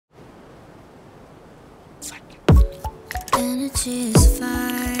Energy is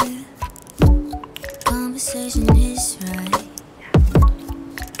fire, conversation is right.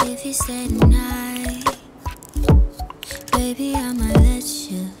 If you stay tonight, baby, I might let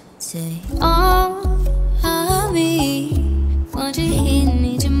you say all of me. Want you here,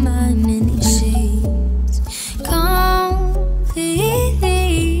 need your mind in these sheets. Completely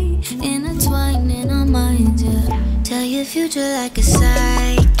intertwined in our minds, yeah. Tell your future like a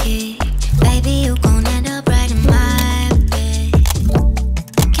psychic. Baby, you gon' end up right in my bed.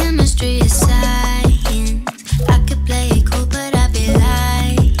 Chemistry is science. I could play it cool, but I'd be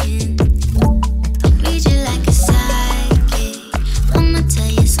lying. I'll read you like a psychic. I'ma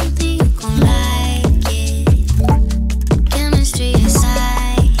tell you something, you gon' like it. Chemistry is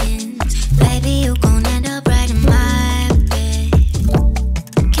science. Baby, you gon' end up right in my bed.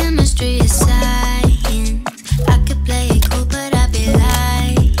 Chemistry is science. I could play it cool, but I'd be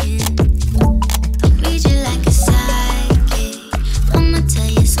lying. I'll read you like a psychic. I'ma tell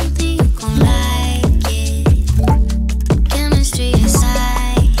you something, you gon' like it. Chemistry is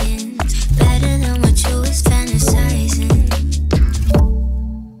science. Better than what you was fantasizing.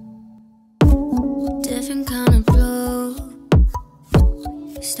 Different kind of blue.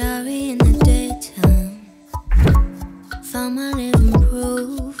 Starry in the daytime. Found my living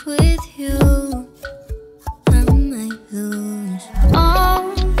proof with you. I might lose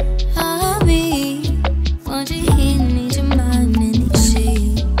all of me. Want you here, need your mind in these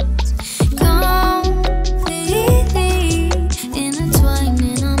sheets. Completely intertwined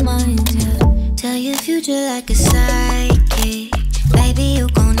in our minds, yeah. Tell your future like a psychic. Baby, you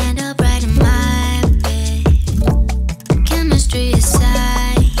gon' end up right in my bed. Chemistry is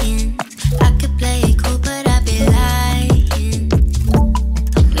science. I could play it cool, but I'd be lying.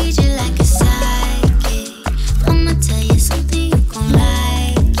 I'll read you like a psychic. I'ma tell you something, you gon'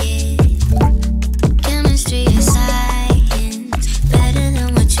 like it. Chemistry is science. Better than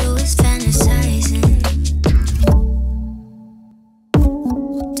what you was fantasizing.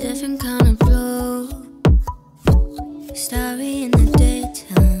 Different kind of blue. Starry in the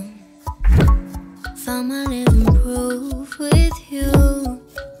daytime. Found my living proof with you.